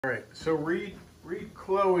All right, so read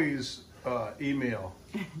Chloe's email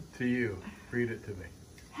to you. Read it to me.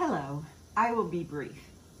 Hello, I will be brief.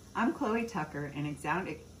 I'm Chloe Tucker, an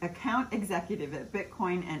account executive at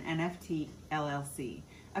Bitcoin and NFT LLC,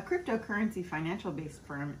 a cryptocurrency financial-based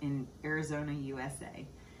firm in Arizona, USA.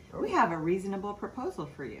 Oh. We have a reasonable proposal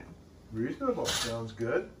for you. Reasonable. Sounds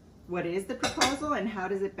good. What is the proposal and how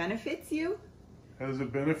does it benefit you? How does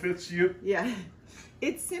it benefits you? Yeah,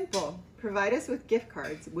 it's simple. Provide us with gift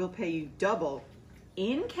cards. We'll pay you double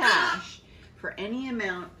in cash for any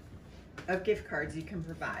amount of gift cards you can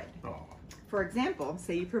provide. Oh. For example,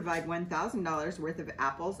 say you provide $1,000 worth of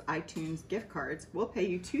Apple's iTunes gift cards, we'll pay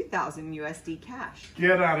you $2,000 USD cash.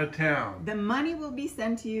 Get out of town. The money will be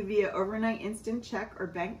sent to you via overnight instant check or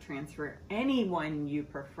bank transfer, anyone you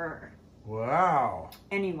prefer. Wow.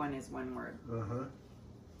 Anyone is one word. Uh-huh.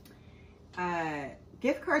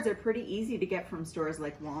 Gift cards are pretty easy to get from stores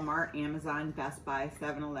like Walmart, Amazon, Best Buy,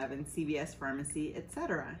 7-Eleven, CVS Pharmacy,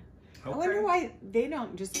 etc. Okay. I wonder why they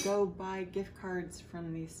don't just go buy gift cards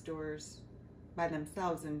from these stores by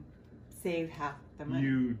themselves and save half the money.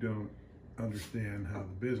 You don't understand how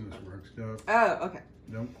the business works. Oh, okay.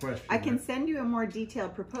 Don't question I can it. send you a more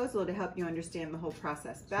detailed proposal to help you understand the whole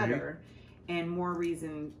process better, and more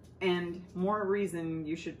reason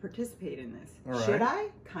you should participate in this. All right. Should I?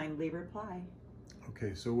 Kindly reply.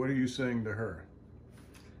 Okay, so what are you saying to her?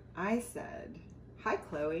 I said, "Hi,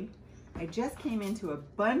 Chloe. I just came into a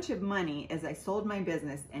bunch of money as I sold my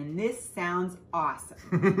business, and this sounds awesome."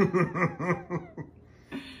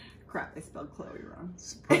 Crap, I spelled Chloe wrong.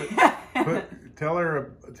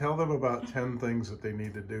 Tell them about 10 things that they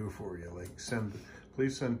need to do for you. Like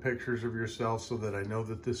please send pictures of yourself so that I know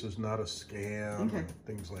that this is not a scam. Okay. And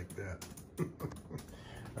things like that.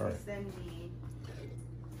 All right. Send me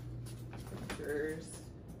pictures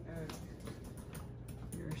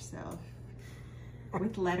of yourself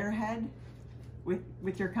with letterhead,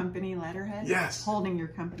 with your company letterhead. Yes. Holding your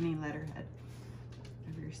company letterhead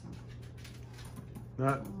of yourself.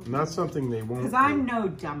 Not something they won't. Because I'm no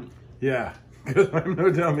dummy. Yeah, because I'm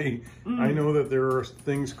no dummy. I know that there are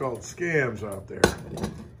things called scams out there.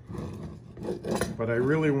 But I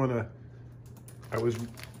really want to,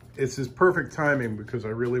 it's his perfect timing because I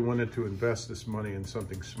really wanted to invest this money in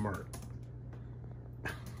something smart.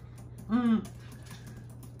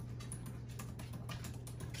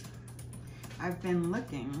 I've been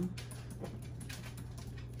looking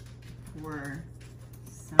for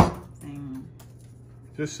something.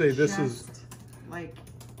 Just say this is like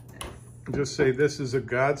this. Just say this is a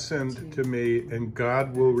godsend to me, and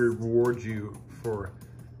God will reward you for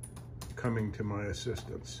coming to my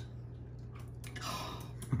assistance.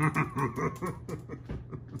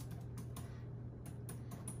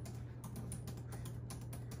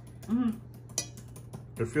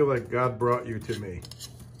 I feel like God brought you to me.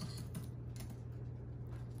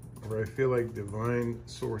 Or I feel like divine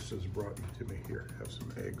sources brought you to me. Here, have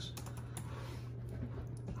some eggs.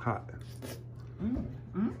 Hot.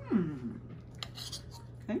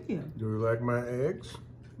 Thank you. Do you like my eggs?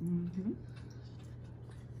 Mm-hmm.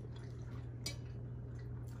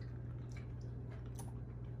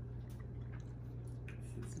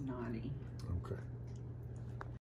 This is naughty. Okay.